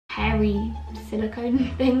hairy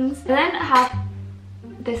silicone things. And then I have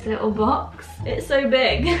this little box. It's so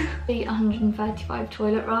big. The 135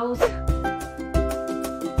 toilet rolls.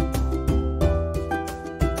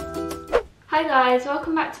 Hi guys,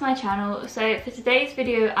 welcome back to my channel. So for today's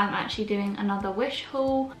video I'm actually doing another Wish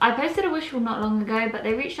haul. I posted a Wish haul not long ago, but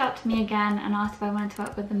they reached out to me again and asked if I wanted to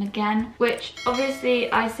work with them again, which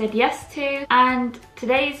obviously I said yes to. And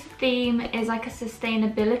today's theme is like a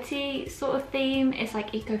sustainability sort of theme. It's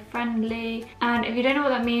like eco-friendly, and if you don't know what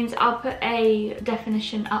that means, I'll put a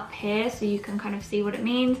definition up here so you can kind of see what it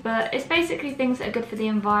means. But it's basically things that are good for the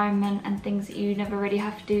environment and things that you never really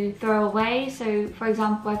have to throw away. So for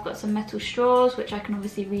example, I've got some metal straws which I can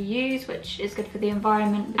obviously reuse, which is good for the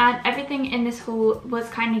environment. And everything in this haul was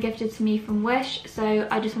kindly gifted to me from Wish, so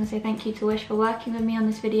I just want to say thank you to Wish for working with me on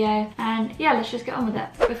this video. And yeah, let's just get on with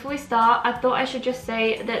it. Before we start, I thought I should just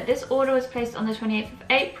say that this order was placed on the 28th of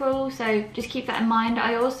April, so just keep that in mind.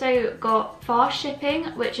 I also got fast shipping,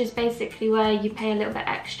 which is basically where you pay a little bit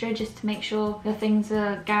extra just to make sure your things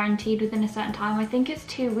are guaranteed within a certain time. I think it's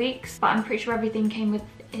 2 weeks, but I'm pretty sure everything came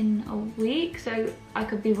in a week, so I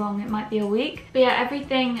could be wrong, it might be a week. But yeah,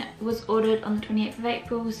 everything was ordered on the 28th of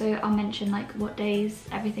April, so I'll mention like what days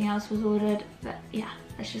everything else was ordered. But yeah,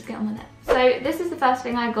 let's just get on with it. So this is the first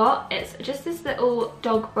thing I got. It's just this little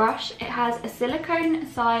dog brush. It has a silicone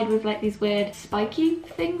side with like these weird spiky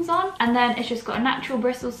things on, and then it's just got a natural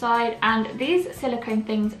bristle side. And these silicone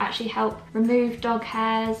things actually help remove dog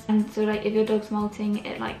hairs, and so like if your dog's molting,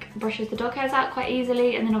 it like brushes the dog hairs out quite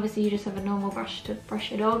easily. And then obviously you just have a normal brush to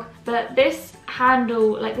brush your dog. But this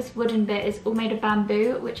handle, like this wooden bit, is all made of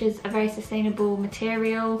bamboo, which is a very sustainable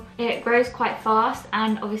material. It grows quite fast,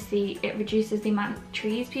 and obviously it reduces the amount of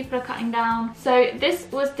trees people are cutting down. So this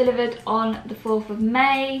was delivered on the 4th of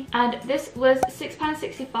May, and this was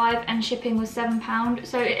 £6.65 and shipping was £7,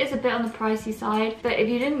 so it is a bit on the pricey side. But if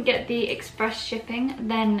you didn't get the express shipping,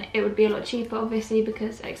 then it would be a lot cheaper obviously,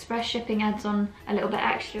 because express shipping adds on a little bit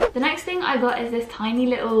extra. The next thing I got is this tiny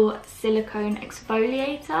little silicone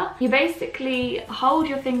exfoliator. You basically hold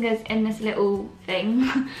your fingers in this little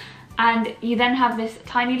thing and you then have this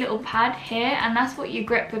tiny little pad here, and that's what you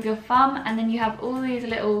grip with your thumb. And then you have all these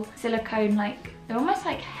little silicone, like they're almost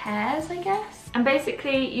like hairs, I guess. And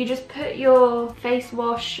basically you just put your face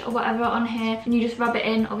wash or whatever on here and you just rub it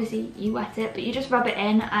in. Obviously you wet it, but you just rub it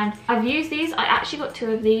in. And I've used these. I actually got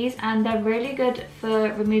 2 of these, and they're really good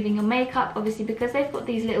for removing your makeup, obviously because they've got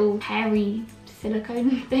these little hairy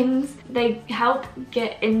silicone things. They help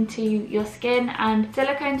get into your skin, and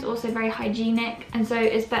silicone's also very hygienic, and so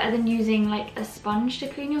it's better than using like a sponge to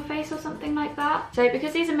clean your face or something like that. So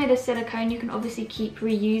because these are made of silicone, you can obviously keep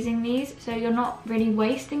reusing these, so you're not really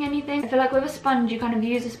wasting anything. I feel like with a sponge, you kind of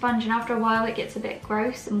use a sponge and after a while it gets a bit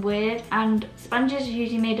gross and weird, and sponges are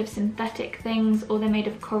usually made of synthetic things, or they're made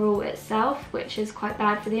of coral itself, which is quite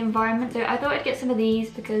bad for the environment. So I thought I'd get some of these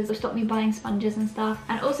because it'll stop me buying sponges and stuff.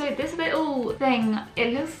 And also this little thing,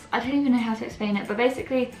 it looks, I don't even know how to explain it, but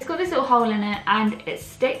basically it's got this little hole in it and it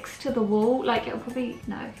sticks to the wall. Like it'll probably,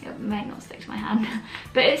 no, it may not stick to my hand,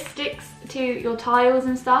 but it sticks to your tiles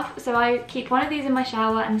and stuff. So I keep one of these in my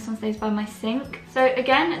shower and this one stays by my sink. So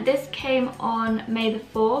again, this came on May the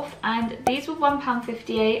 4th, and these were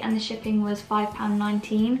 £1.58 and the shipping was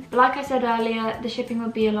 £5.19. But like I said earlier, the shipping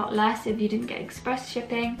would be a lot less if you didn't get express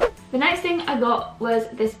shipping. The next thing I got was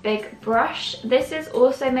this big brush. This is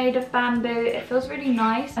also made of bamboo. It feels really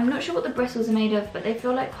nice. I'm not sure what the bristles are made of, but they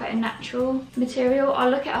feel like quite a natural material. I'll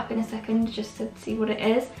look it up in a second just to see what it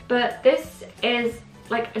is. But this is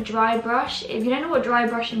like a dry brush. If you don't know what dry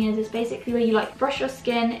brushing is, it's basically where you like brush your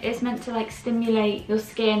skin. It's meant to like stimulate your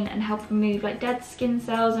skin and help remove like dead skin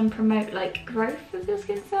cells and promote like growth of your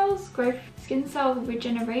skin cells, skin cell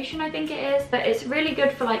regeneration, I think it is. But it's really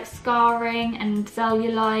good for like scarring and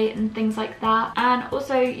cellulite and things like that. And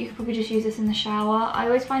also you could probably just use this in the shower. I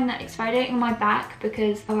always find that exfoliating my back,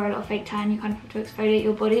 because I wear a lot of fake tan, you kind of have to exfoliate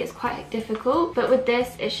your body. It's quite difficult, but with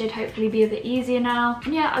this it should hopefully be a bit easier now.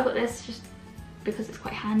 And yeah, I got this just because it's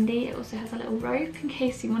quite handy. It also has a little rope in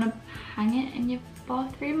case you want to hang it in your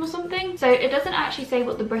bathroom or something. So it doesn't actually say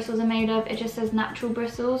what the bristles are made of, it just says natural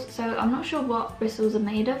bristles. So I'm not sure what bristles are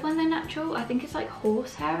made of when they're natural. I think it's like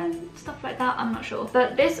horsehair and stuff like that, I'm not sure.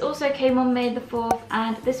 But this also came on May the 4th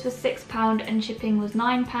and this was £6 and shipping was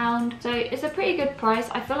 £9. So it's a pretty good price.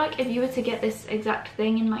 I feel like if you were to get this exact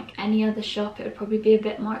thing in like any other shop, it would probably be a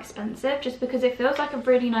bit more expensive just because it feels like a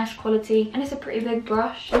really nice quality and it's a pretty big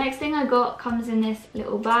brush. The next thing I got comes in this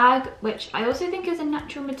little bag, which I also think is a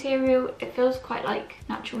natural material. It feels quite like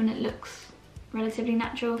natural and it looks relatively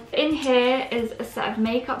natural. In here is a set of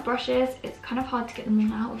makeup brushes. It's kind of hard to get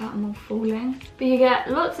them all out without them all falling. But you get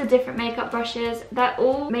lots of different makeup brushes. They're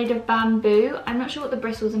all made of bamboo. I'm not sure what the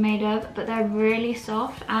bristles are made of, but they're really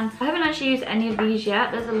soft. And I haven't actually used any of these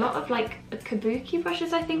yet. There's a lot of like kabuki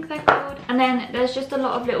brushes, I think they're called. And then there's just a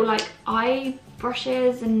lot of little like eye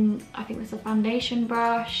brushes, and I think there's a foundation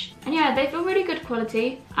brush, and yeah, they feel really good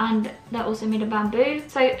quality, and they're also made of bamboo.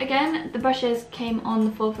 So again, the brushes came on the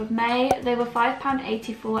 4th of May. They were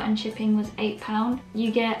 £5.84 and shipping was £8. You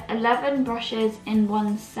get 11 brushes in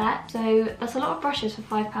one set, so that's a lot of brushes for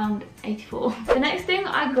 £5.84. The next thing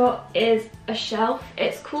I got is a shelf.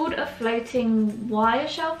 It's called a floating wire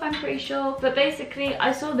shelf, I'm pretty sure, but basically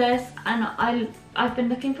I saw this and I've been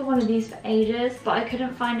looking for one of these for ages, but I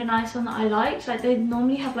couldn't find a nice one that I liked. Like, they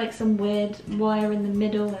normally have like some weird wire in the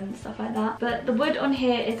middle and stuff like that, but the wood on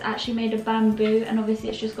here is actually made of bamboo, and obviously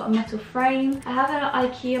it's just got a metal frame. I have an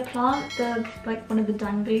IKEA plant, like one of the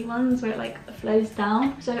dangly ones where it like flows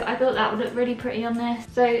down, so I thought that would look really pretty on this.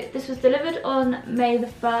 So this was delivered on May the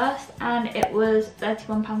 1st and it was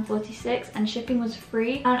 £31.46 and shipping was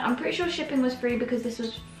free, and I'm pretty sure shipping was free because this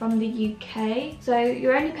was from the UK, so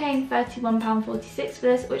you're only paying £31.46 for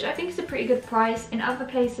this, which I think is a pretty good price. In other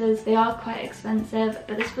places they are quite expensive,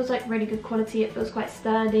 but this feels like really good quality. It feels quite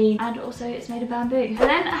sturdy, and also it's made of bamboo. And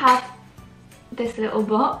then I have this little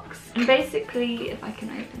box, and basically, if I can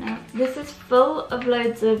open it, this is full of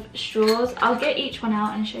loads of straws. I'll get each one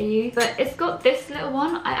out and show you, but it's got this little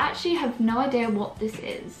one. I actually have no idea what this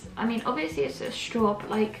is. I mean, obviously it's a straw, but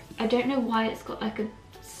like, I don't know why it's got like a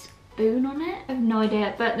spoon on it. I have no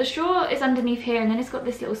idea, but the straw is underneath here, and then it's got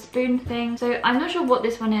this little spoon thing, so I'm not sure what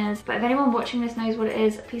this one is, but if anyone watching this knows what it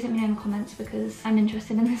is, please let me know in the comments because I'm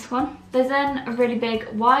interested in this one. There's then a really big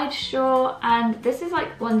wide straw, and this is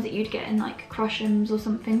like ones that you'd get in like Crush'ems or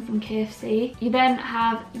something from KFC. You then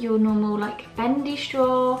have your normal like bendy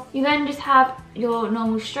straw. You then just have your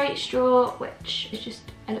normal straight straw, which is just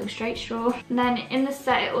a little straight straw. And then in the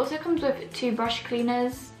set it also comes with 2 brush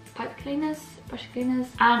cleaners, brush cleaners,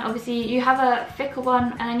 and obviously you have a thicker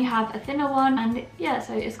one and then you have a thinner one, and yeah,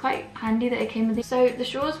 so it's quite handy that it came with these. So the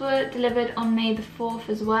straws were delivered on May the 4th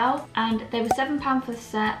as well, and they were £7 for the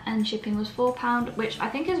set and shipping was £4, which I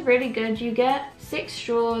think is really good. You get 6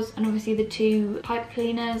 straws and obviously the 2 pipe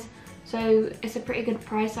cleaners, so it's a pretty good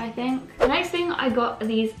price, I think. The next thing I got are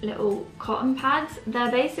these little cotton pads.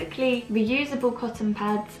 They're basically reusable cotton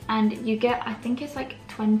pads, and you get, I think it's like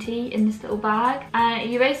 20 in this little bag,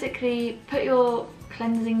 and you basically put your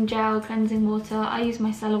cleansing gel, cleansing water, I use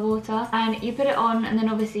micellar water, and you put it on and then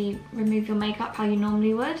obviously remove your makeup how you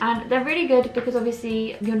normally would. And they're really good because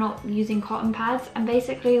obviously you're not using cotton pads, and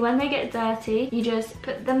basically when they get dirty you just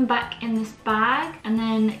put them back in this bag, and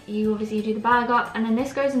then you obviously do the bag up, and then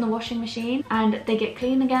this goes in the washing machine and they get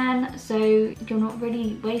clean again, so you're not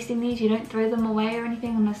really wasting these. You don't throw them away or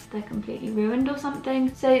anything unless they're completely ruined or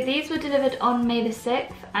something. So these were delivered on May the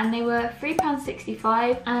 6th and they were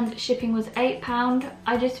 £3.65 and shipping was £8.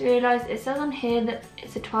 I just realised it says on here that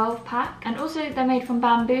it's a 12 pack, and also they're made from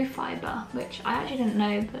bamboo fibre, which I actually didn't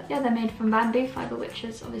know, but yeah, they're made from bamboo fibre, which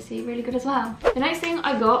is obviously really good as well. The next thing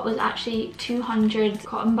I got was actually 200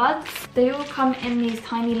 cotton buds. They all come in these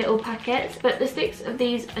tiny little packets, but the sticks of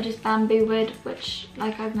these are just bamboo wood, which,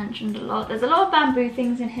 like I've mentioned a lot, there's a lot of bamboo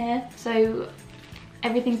things in here, so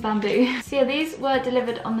everything's bamboo. So yeah, these were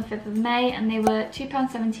delivered on the 5th of May and they were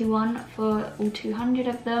 £2.71 for all 200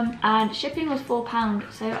 of them, and shipping was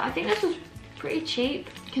 £4, so I think this was pretty cheap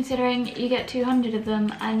considering you get 200 of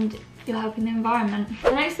them and you're helping the environment. The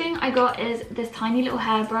next thing I got is this tiny little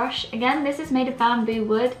hairbrush. Again, this is made of bamboo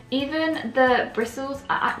wood. Even the bristles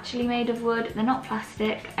are actually made of wood. They're not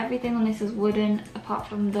plastic. Everything on this is wooden apart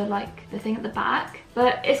from the thing at the back.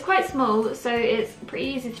 But it's quite small, so it's pretty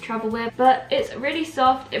easy to travel with, but it's really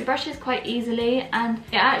soft, it brushes quite easily, and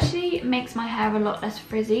it actually makes my hair a lot less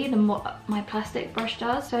frizzy than what my plastic brush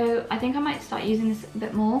does, so I think I might start using this a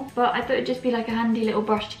bit more. But I thought it'd just be like a handy little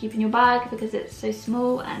brush to keep in your bag because it's so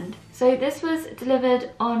small. And so this was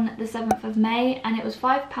delivered on the 7th of May and it was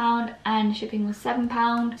 £5 and shipping was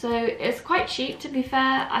 £7, so it's quite cheap, to be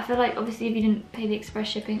fair. I feel like obviously if you didn't pay the express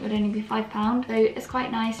shipping it would only be £5, so it's quite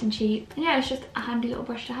nice and cheap, and yeah, it's just a handy little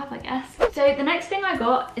brush to have, I guess. So the next thing I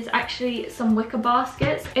got is actually some wicker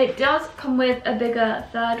baskets. It does come with a bigger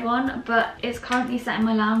third one, but it's currently sat in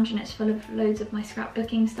my lounge and it's full of loads of my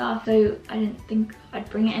scrapbooking stuff, so I didn't think I'd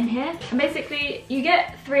bring it in here. And basically you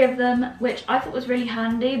get 3 of them, which I thought was really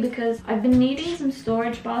handy because I've been needing some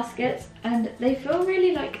storage baskets and they feel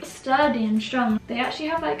really like sturdy and strong. They actually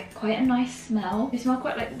have like quite a nice smell. They smell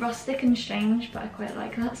quite like rustic and strange, but I quite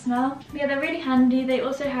like that smell. But yeah, they're really handy. They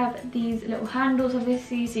also have these little handles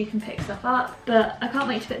obviously, so you can pick stuff stuff up. But I can't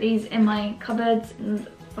wait to put these in my cupboards and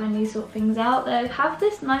finally sort things out. They have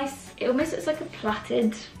this nice, it almost looks like a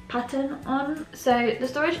plaited pattern on. So the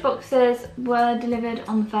storage boxes were delivered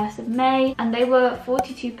on the 1st of May and they were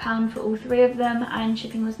 £42 for all 3 of them, and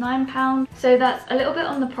shipping was £9. So that's a little bit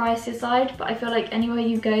on the pricey side, but I feel like anywhere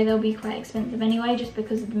you go they'll be quite expensive anyway, just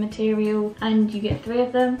because of the material, and you get 3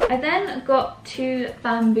 of them. I then got 2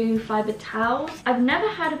 bamboo fibre towels. I've never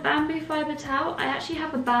had a bamboo fibre towel. I actually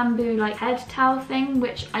have a bamboo like head towel thing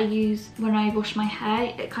which I use when I wash my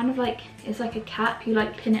hair. It kind of like, it's like a cap, you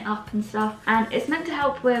like pin it up and stuff, and it's meant to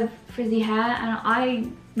help with frizzy hair, and I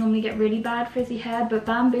normally get really bad frizzy hair, but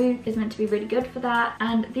bamboo is meant to be really good for that.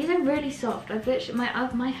 And these are really soft. I've literally,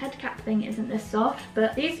 my head cap thing isn't this soft,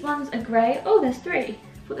 but these ones are grey. Oh, there's 3. I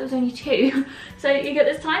thought there was only 2. So you get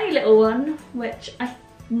this tiny little one, which I'm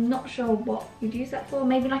not sure what you'd use that for.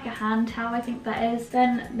 Maybe like a hand towel, I think that is.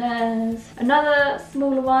 Then there's another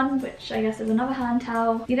smaller one, which I guess is another hand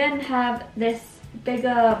towel. You then have this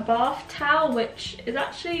bigger bath towel, which is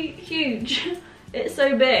actually huge. It's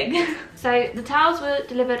so big. So the towels were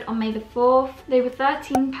delivered on May the 4th. They were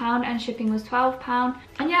 £13 and shipping was £12.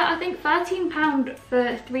 And yeah, I think £13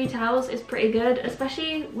 for 3 towels is pretty good,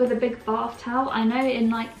 especially with a big bath towel. I know in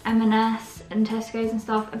like M&S and Tesco's and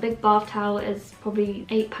stuff, a big bath towel is probably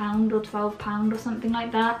 £8 or £12 or something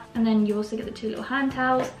like that. And then you also get the 2 little hand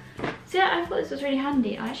towels. So yeah, I thought this was really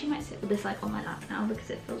handy. I actually might sit with this like on my lap now because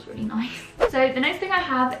it feels really nice. So the next thing I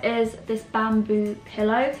have is this bamboo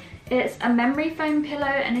pillow. It's a memory foam pillow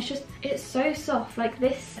and it's so soft. Like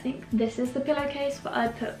this, I think this is the pillowcase, but I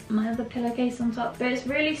put my other pillowcase on top. But it's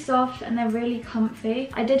really soft and they're really comfy.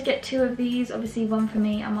 I did get 2 of these, obviously one for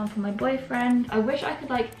me and one for my boyfriend. I wish I could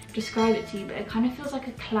like describe it to you, but it kind of feels like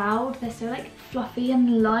a cloud. They're so like fluffy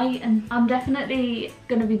and light, and I'm definitely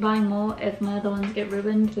gonna be buying more if my other ones get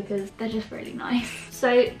ruined because they're just really nice.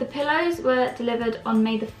 So the pillows were delivered on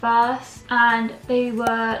May the 1st and they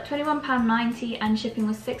were £21.90 and shipping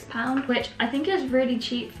was £6, which I think is really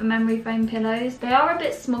cheap for memory foam pillows. They are a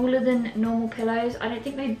bit smaller than normal pillows. I don't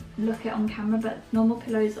think they look it on camera, but normal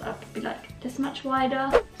pillows are probably like this much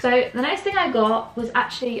wider. So the next thing I got was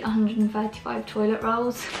actually 135 toilet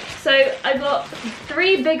rolls. So I got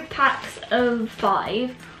 3 big packs of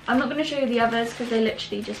 5. I'm not going to show you the others because they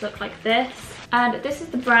literally just look like this. And this is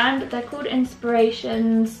the brand. They're called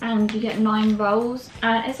Inspirations and you get 9 rolls.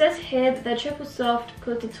 And it says here that they're triple soft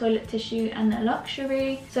quilted toilet tissue and they're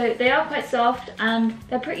luxury. So they are quite soft and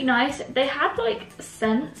they're pretty nice. They had like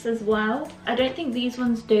scents as well. I don't think these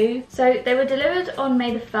ones do. So they were delivered on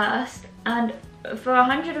May the 1st and for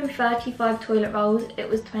 135 toilet rolls it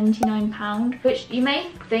was £29, which you may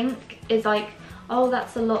think is like, oh,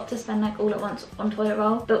 that's a lot to spend like all at once on toilet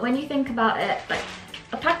roll. But when you think about it, like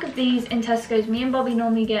a pack of these in Tesco's, me and Bobby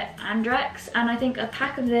normally get Andrex, and I think a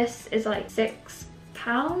pack of this is like £6,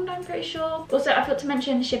 I'm pretty sure. Also, I forgot to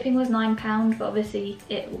mention shipping was £9, but obviously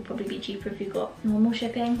it will probably be cheaper if you got normal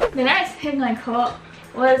shipping. The next thing I got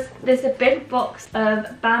was this big box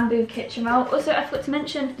of bamboo kitchen roll. Also, I forgot to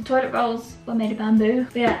mention the toilet rolls were made of bamboo.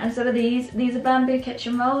 But yeah, and so are these are bamboo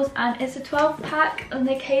kitchen rolls, and it's a 12 pack and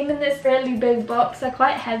they came in this really big box. They're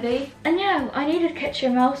quite heavy, and yeah, I needed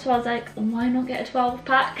kitchen roll, so I was like, why not get a 12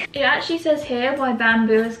 pack? It actually says here why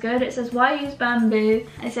bamboo is good. It says why use bamboo.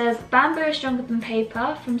 It says bamboo is stronger than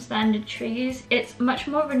paper from standard trees. It's much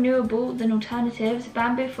more renewable than alternatives.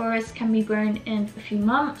 Bamboo forests can be grown in a few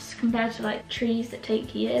months compared to like trees that take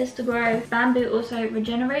years to grow. Bamboo also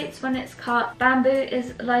regenerates when it's cut. Bamboo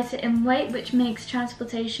is lighter in weight, which makes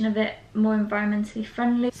transportation of it more environmentally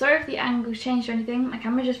friendly. Sorry if the angle changed or anything. My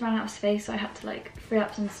camera just ran out of space, so I had to like free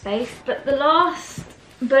up some space. But the last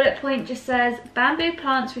bullet point just says bamboo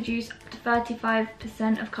plants reduce up to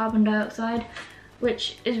 35% of carbon dioxide,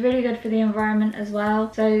 which is really good for the environment as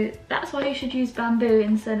well. So that's why you should use bamboo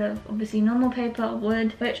instead of obviously normal paper or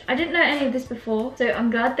wood, which I didn't know any of this before. So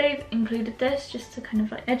I'm glad they've included this just to kind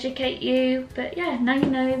of like educate you. But yeah, now you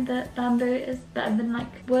know that bamboo is better than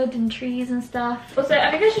like wood and trees and stuff. Also,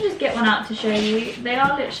 I think I should just get one out to show you. They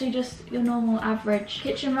are literally just your normal average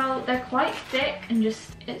kitchen roll. They're quite thick and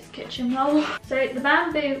just it's kitchen roll. So the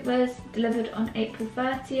bamboo was delivered on April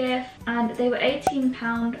 30th and they were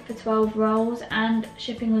 £18 for 12 rolls and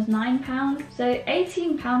shipping was £9. So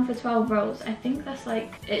 £18 for 12 rolls. I think that's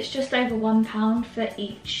like, it's just over £1 for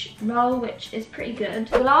each roll, which is pretty good.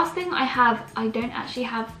 The last thing I have, I don't actually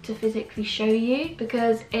have to physically show you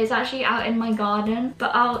because it's actually out in my garden,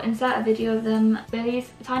 but I'll insert a video of them. They're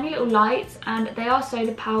these tiny little lights and they are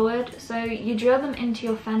solar powered. So you drill them into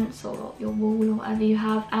your fence or your wall or whatever you have,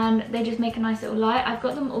 have, and they just make a nice little light. I've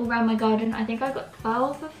got them all around my garden. I think I got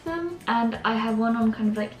 12 of them, and I have one on kind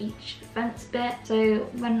of like each fence bit, so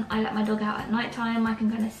when I let my dog out at night time I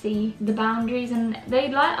can kind of see the boundaries, and they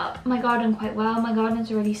light up my garden quite well. My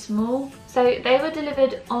garden's really small. So they were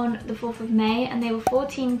delivered on the 4th of May and they were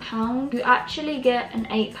 £14. You actually get an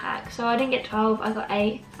 8-pack, so I didn't get 12, I got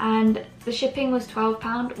 8, and the shipping was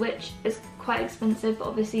 £12, which is quite expensive, but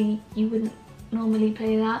obviously you wouldn't normally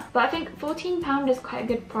pay that. But I think £14 is quite a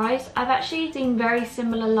good price. I've actually seen very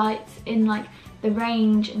similar lights in like the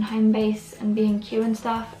Range and Homebase and B&Q and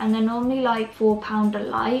stuff, and they're normally like £4 a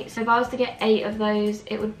light. So if I was to get 8 of those,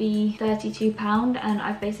 it would be £32, and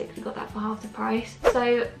I've basically got that for half the price.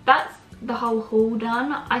 So that's the whole haul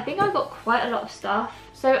done. I think I got quite a lot of stuff.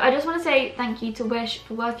 So I just want to say thank you to Wish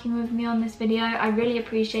for working with me on this video. I really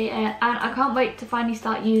appreciate it, and I can't wait to finally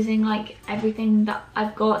start using like everything that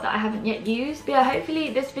I've got that I haven't yet used. But yeah,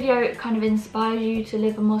 hopefully this video kind of inspires you to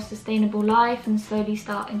live a more sustainable life and slowly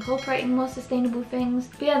start incorporating more sustainable things.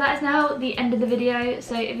 But yeah, that is now the end of the video.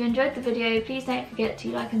 So if you enjoyed the video, please don't forget to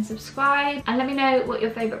like and subscribe, and let me know what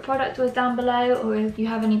your favourite product was down below, or if you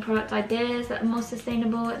have any product ideas that are more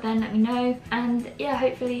sustainable, then let me know. And yeah,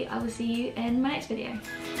 hopefully I will see you in my next video.